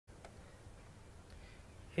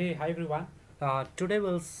Hey, hi everyone. Today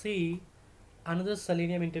we'll see another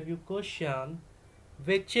Selenium interview question,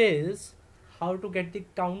 which is how to get the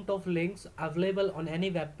count of links available on any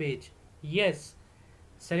web page. Yes,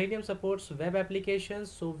 Selenium supports web applications,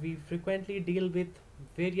 so we frequently deal with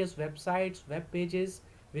various websites, web pages,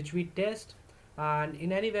 which we test, and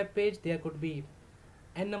in any web page there could be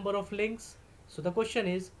n number of links. So the question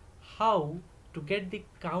is how to get the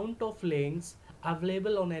count of links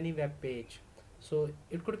available on any web page. So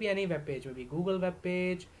it could be any web page, maybe Google web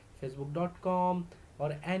page, facebook.com,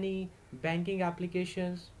 or any banking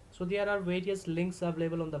applications. So there are various links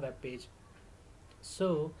available on the web page.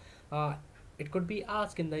 So uh, it could be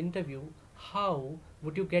asked in the interview, how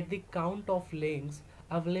would you get the count of links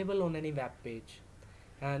available on any web page?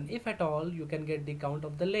 And if at all you can get the count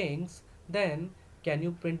of the links, then can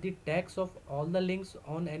you print the text of all the links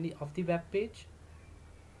on any of the web page?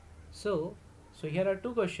 So here are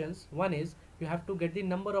two questions. One is you have to get the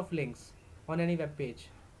number of links on any web page.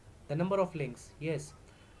 The number of links, yes.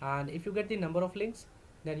 And if you get the number of links,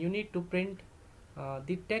 then you need to print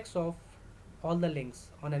the text of all the links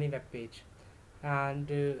on any web page.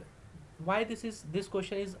 And why this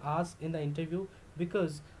question is asked in the interview?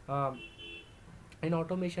 Because in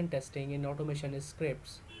automation testing, in automation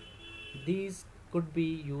scripts, these could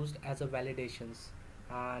be used as a validations.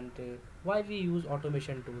 And why we use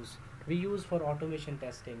automation tools? We use for automation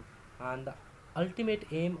testing, and the ultimate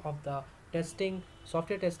aim of the testing,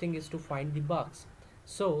 software testing, is to find the bugs.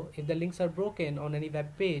 So if the links are broken on any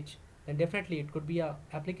web page, then definitely it could be a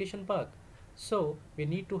application bug. So we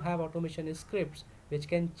need to have automation scripts which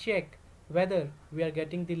can check whether we are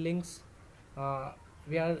getting the links, uh,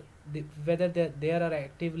 whether there are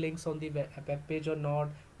active links on the web page or not,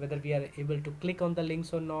 whether we are able to click on the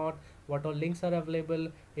links or not, what all links are available.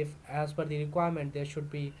 If as per the requirement there should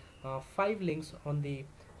be 5 links on the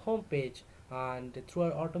home page, and through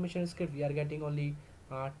our automation script we are getting only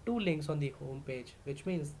 2 links on the home page, which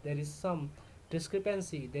means there is some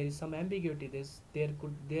discrepancy, there is some ambiguity,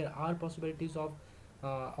 there are possibilities of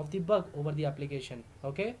the bug over the application.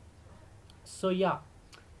 Okay, so yeah,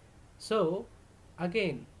 so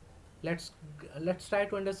again, let's try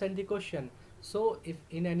to understand the question. So if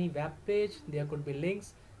in any web page there could be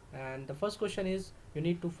links, and the first question is you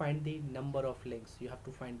need to find the number of links, you have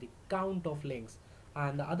to find the count of links,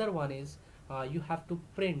 and the other one is you have to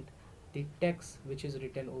print the text which is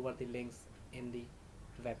written over the links in the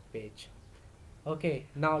web page. Okay,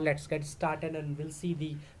 now let's get started and we'll see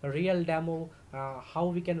the real demo, how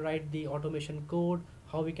we can write the automation code,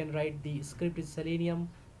 how we can write the script in Selenium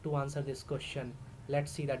to answer this question.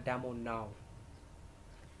 Let's see the demo now.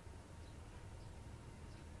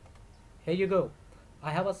 Here you go.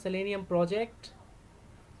 I have a Selenium project,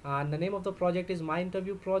 and the name of the project is my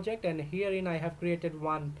interview project, and herein I have created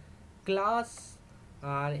one class,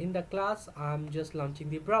 and in the class I'm just launching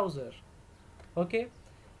the browser. Okay,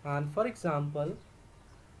 and for example,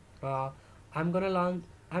 uh, I'm gonna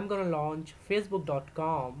launch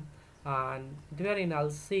facebook.com, and therein I'll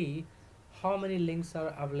see how many links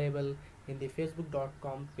are available in the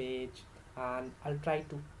facebook.com page, and I'll try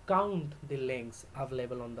to count the links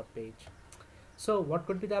available on the page. So what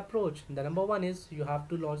could be the approach? The number one is you have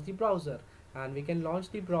to launch the browser, and we can launch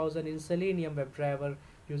the browser in Selenium WebDriver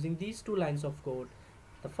using these 2 lines of code.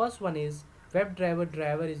 The first one is WebDriver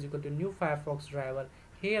driver is equal to new Firefox driver.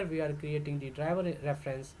 Here we are creating the driver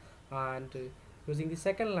reference, and using the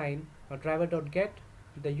second line, driver.get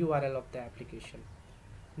the URL of the application.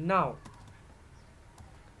 Now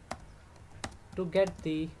to get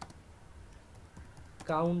the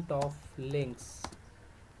count of links,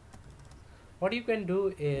 what you can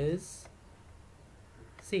do is,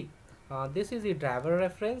 see, this is the driver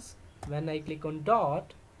reference. When I click on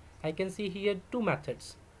dot, I can see here 2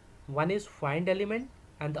 methods. One is find element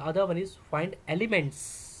and the other one is find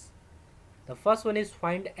elements. The first one is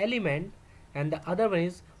find element and the other one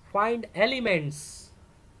is find elements,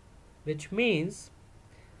 which means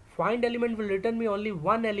find element will return me only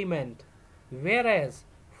one element, whereas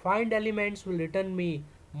find elements will return me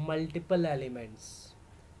multiple elements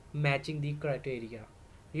matching the criteria.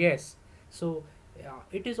 Yes, so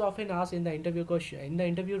it is often asked in the interview question, in the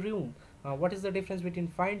interview room, what is the difference between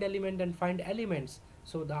find element and find elements?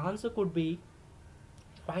 So the answer could be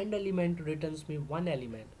find element returns me one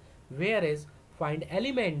element, whereas find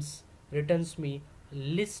elements returns me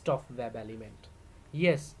list of web element.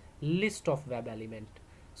 Yes, list of web element.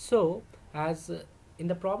 So as in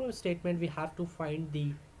the problem statement we have to find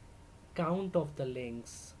the count of the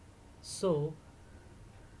links. So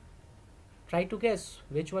try to guess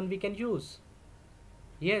which one we can use.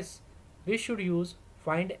 Yes, we should use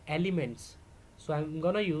find elements. So I'm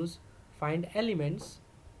gonna use find elements,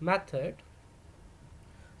 method.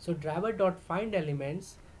 So driver dot find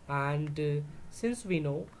elements, and since we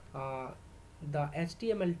know the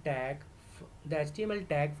HTML tag the HTML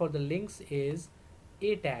tag for the links is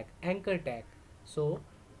a tag, anchor tag. So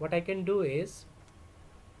what I can do is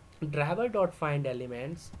driver dot find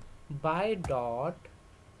elements by dot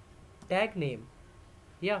tag name.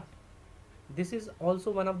 Yeah, this is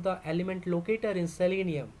also one of the element locator in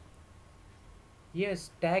Selenium.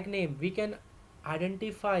 Yes, tag name. We can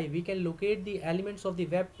identify, we can locate the elements of the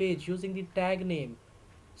web page using the tag name.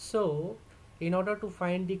 So in order to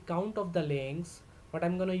find the count of the links, what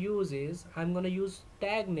I'm gonna use is I'm gonna use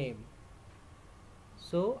tag name.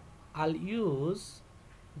 So I'll use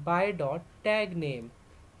by dot tag name.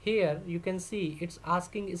 Here you can see it's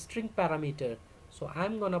asking string parameter. So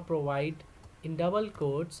I'm gonna provide in double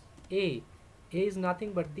quotes a. A is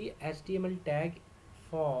nothing but the HTML tag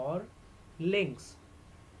for links.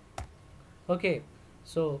 Okay,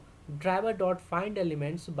 so driver dot find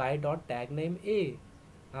elements by dot tag name a,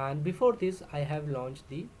 and before this I have launched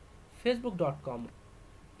the facebook.com.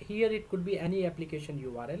 Here it could be any application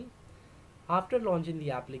URL. After launching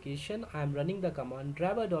the application, I am running the command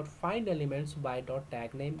driver dot find elements by dot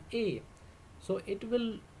tag name a. So it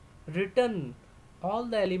will return all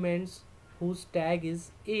the elements whose tag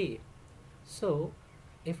is a. So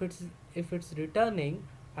if it's returning,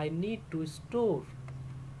 I need to store.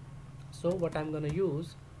 So what I'm gonna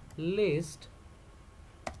use, list,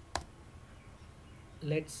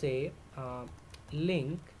 let's say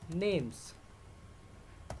link names.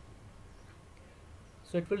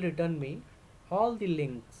 So it will return me all the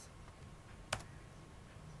links,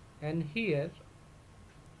 and here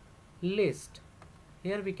list,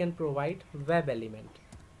 here we can provide web element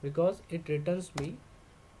because it returns me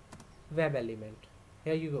web element.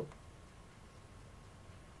 Here you go,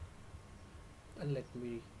 and let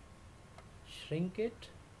me shrink it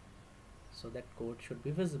so that code should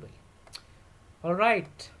be visible. All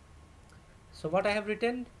right, so what I have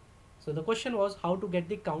written, so the question was how to get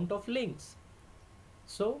the count of links.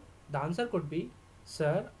 So the answer could be,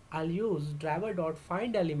 sir, I'll use driver dot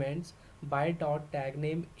find elements by dot tag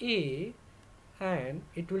name a, and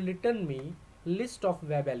it will return me list of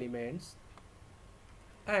web elements,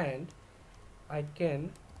 and I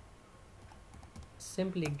can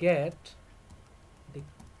simply get the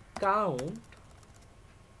count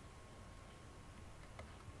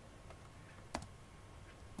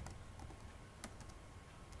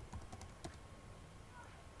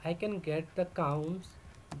I can get the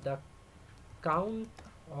count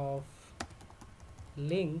of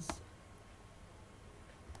links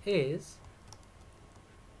is,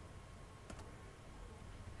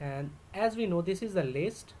 and as we know this is the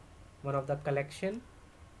list, one of the collection,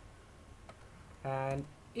 and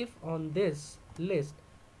if on this list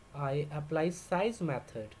I apply size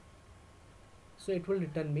method, so it will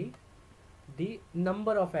return me the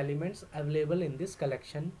number of elements available in this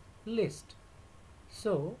collection list.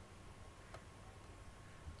 So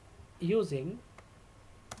using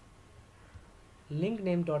link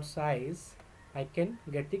name dot size, I can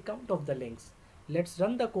get the count of the links. Let's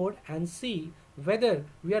run the code and see whether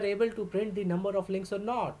we are able to print the number of links or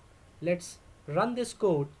not. Let's run this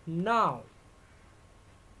code now.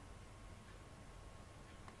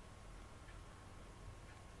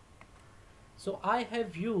 So I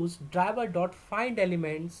have used driver dot find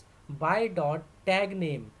elements by dot tag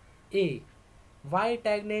name a. Why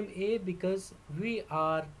tag name a? Because we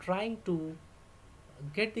are trying to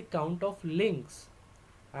get the count of links,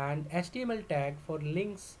 and HTML tag for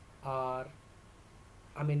links are,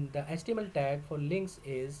 the HTML tag for links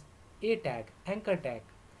is a tag, anchor tag,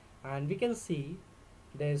 and we can see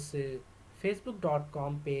this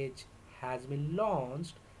facebook.com page has been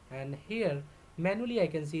launched, and here manually I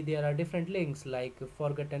can see there are different links like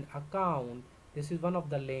forget an account, this is one of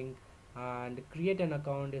the link, and create an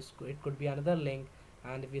account is, it could be another link,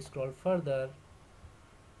 and if we scroll further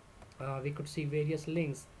we could see various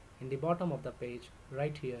links in the bottom of the page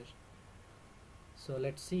right here. So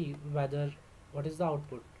let's see whether what is the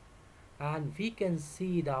output, and we can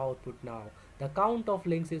see the output now. The count of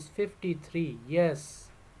links is 53. Yes,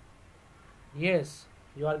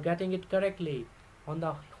 you are getting it correctly. On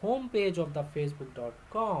the home page of the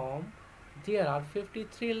facebook.com there are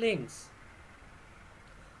 53 links.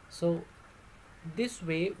 So this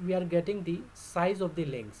way we are getting the size of the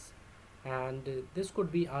links, and this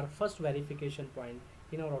could be our first verification point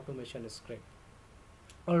in our automation script.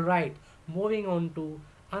 Alright, moving on to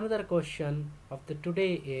another question of the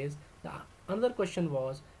today is, another question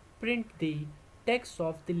was print the text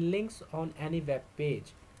of the links on any web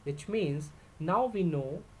page, which means now we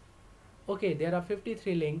know, okay, there are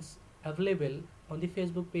 53 links available on the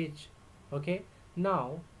Facebook page. Okay,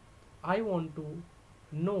 now I want to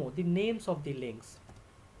know the names of the links.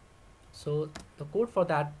 So the code for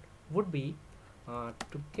that would be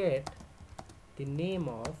to get the name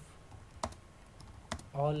of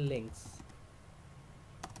all links.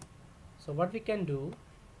 So what we can do,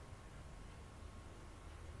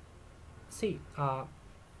 see,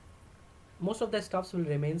 most of the stuffs will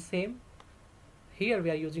remain same. Here we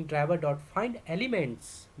are using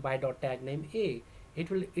driver.findElements by .tag name a.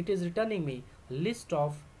 It is returning me list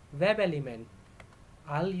of web element.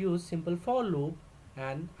 I'll use simple for loop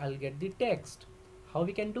and I'll get the text. How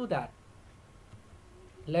we can do that?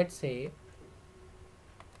 Let's say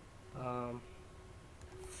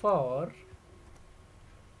for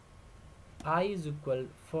I is equal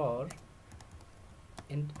for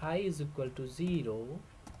int I is equal to 0,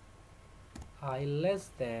 I less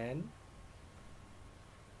than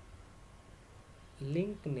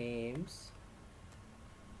link names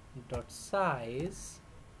dot size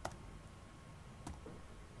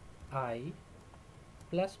I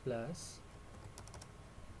plus plus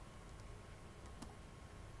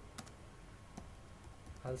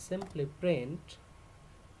I'll simply print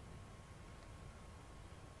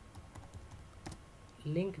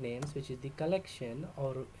link names, which is the collection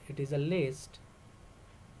or it is a list,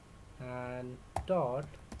 and dot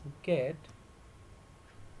get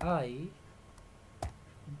I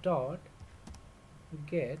dot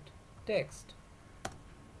get text.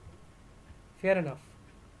 Fair enough.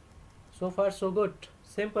 So far so good,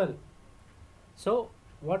 simple. So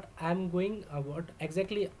what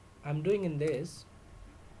exactly I'm doing in this,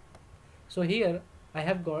 so here I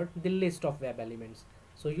have got the list of web elements.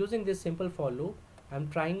 So using this simple for loop,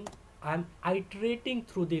 I'm iterating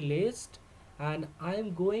through the list and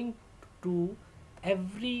I'm going to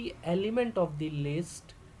every element of the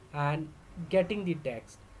list and getting the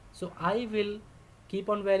text. So I will keep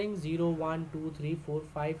on varying 0, 1, 2, 3, 4,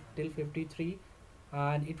 5 till 53,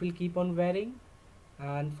 and it will keep on varying,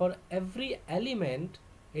 and for every element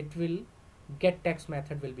it will get text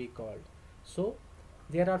method will be called. So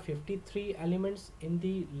there are 53 elements in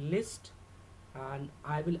the list and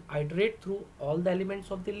I will iterate through all the elements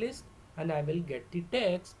of the list and I will get the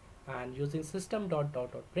text, and using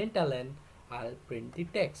system.println I'll print the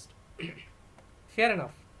text. Fair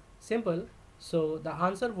enough, simple. So the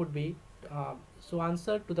answer would be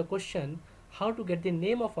answer to the question how to get the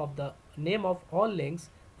name of all links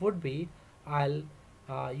would be, I'll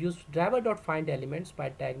use driver.findElements by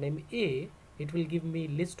tag name a. It will give me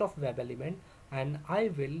list of web element and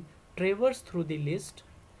I will traverse through the list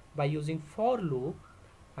by using for loop,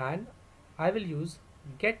 and I will use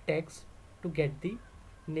get text to get the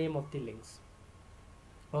name of the links.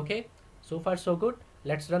 Okay, so far so good.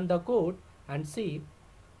 Let's run the code and see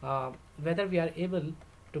whether we are able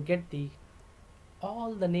to get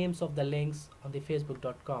all the names of the links on the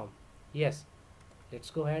facebook.com. Yes, let's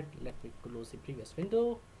go ahead. Let me close the previous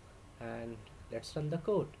window and let's run the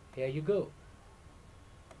code. Here you go.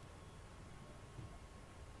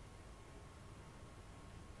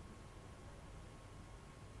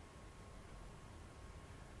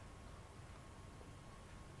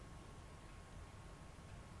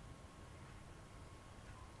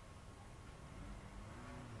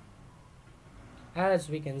 As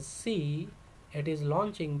we can see, it is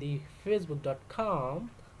launching the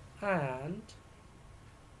facebook.com, and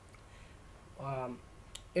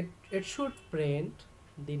it should print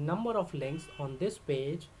the number of links on this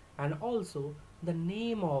page and also the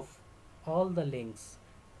name of all the links.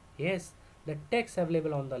 Yes, the text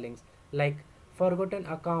available on the links, like forgotten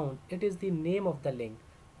account, it is the name of the link,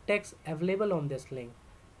 text available on this link.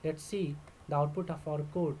 Let's see the output of our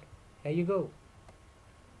code. Here you go.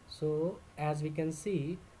 So as we can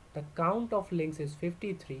see, the count of links is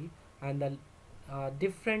 53 and the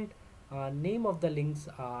different name of the links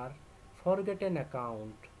are forgotten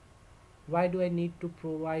account. Why do I need to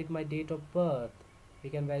provide my date of birth? We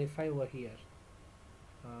can verify over here.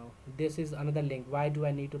 This is another link. Why do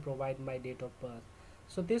I need to provide my date of birth?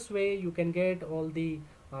 So this way you can get all the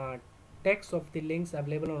text of the links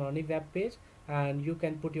available on any web page, and you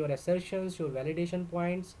can put your assertions, your validation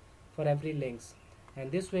points for every links,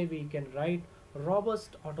 and this way we can write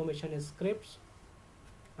robust automation scripts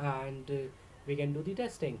and we can do the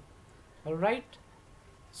testing. All right,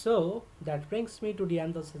 so that brings me to the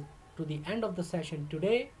end of the session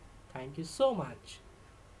today. Thank you so much.